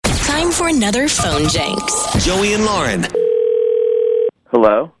Time for another phone Jenks. Joey and Lauren.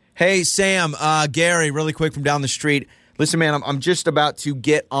 Hello? Hey, Sam, Gary, really quick from down the street. Listen, man, I'm just about to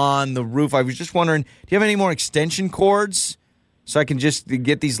get on the roof. I was just wondering, do you have any more extension cords so I can just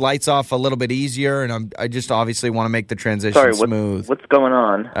get these lights off a little bit easier? And I just obviously want to make the transition smooth. What's going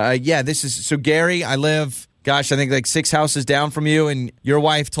on? So Gary, I live, I think like 6 houses down from you, and your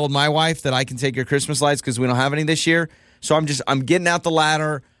wife told my wife that I can take your Christmas lights because we don't have any this year. So I'm getting out the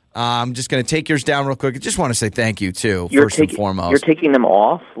ladder. I'm just going to take yours down real quick. I just want to say thank you, too, first and foremost. You're taking them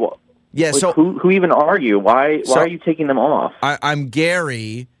off? Yeah, so who even are you? Why are you taking them off? I'm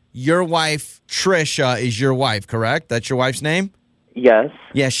Gary. Your wife, Trisha, is your wife, correct? That's your wife's name? Yes.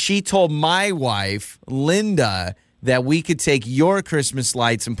 Yeah, she told my wife, Linda, that we could take your Christmas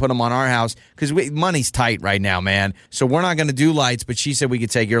lights and put them on our house because money's tight right now, man. So we're not going to do lights, but she said we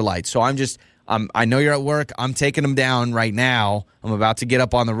could take your lights. So I know you're at work. I'm taking them down right now. I'm about to get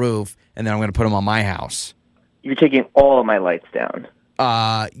up on the roof, and then I'm going to put them on my house. You're taking all of my lights down.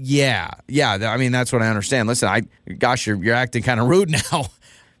 Yeah. I mean, that's what I understand. Listen, you're acting kind of rude now.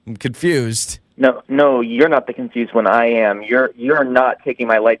 I'm confused. No, you're not the confused one. I am. You're not taking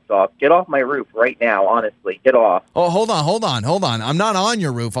my lights off. Get off my roof right now, honestly. Get off. Oh, hold on. I'm not on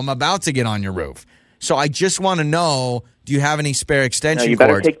your roof. I'm about to get on your roof. So I just want to know, do you have any spare extension cords? You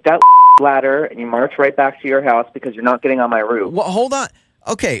better take that ladder and you march right back to your house because you're not getting on my roof. Well, hold on.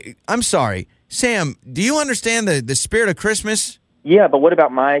 Okay, I'm sorry. Sam, do you understand the spirit of Christmas? Yeah, but what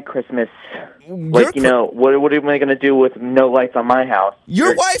about my Christmas? What am I going to do with no lights on my house?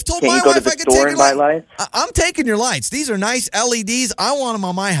 Your wife told my wife I could take your lights. I'm taking your lights. These are nice LEDs. I want them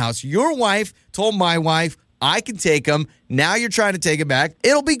on my house. Your wife told my wife I can take them. Now you're trying to take it back.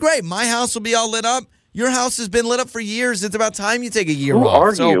 It'll be great. My house will be all lit up. Your house has been lit up for years. It's about time you take a year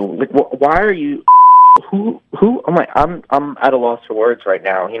off. Who are you? Like, why are you? Who? I'm at a loss for words right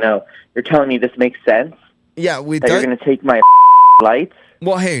now. You're telling me this makes sense? Yeah, you're going to take my lights?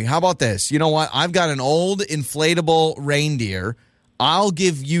 Well, hey, how about this? You know what? I've got an old inflatable reindeer. I'll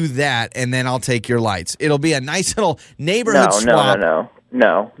give you that, and then I'll take your lights. It'll be a nice little neighborhood swap.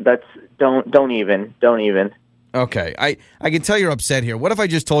 No. Don't even. Okay, I can tell you're upset here. What if I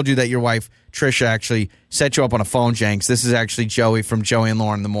just told you that your wife, Trisha, actually set you up on a phone, Jenks? This is actually Joey from Joey and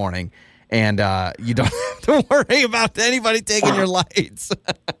Lauren in the morning. And you don't have to worry about anybody taking your lights.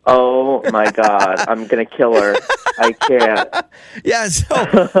 Oh, my God. I'm going to kill her. I can't. Yeah, so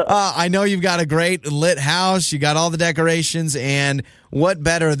I know you've got a great lit house. You got all the decorations. And what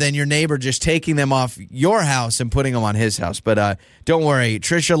better than your neighbor just taking them off your house and putting them on his house? But don't worry.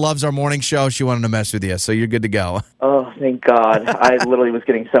 Trisha loves our morning show. She wanted to mess with you, so you're good to go. Oh, thank God. I literally was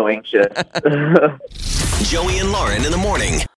getting so anxious. Joey and Lauren in the morning.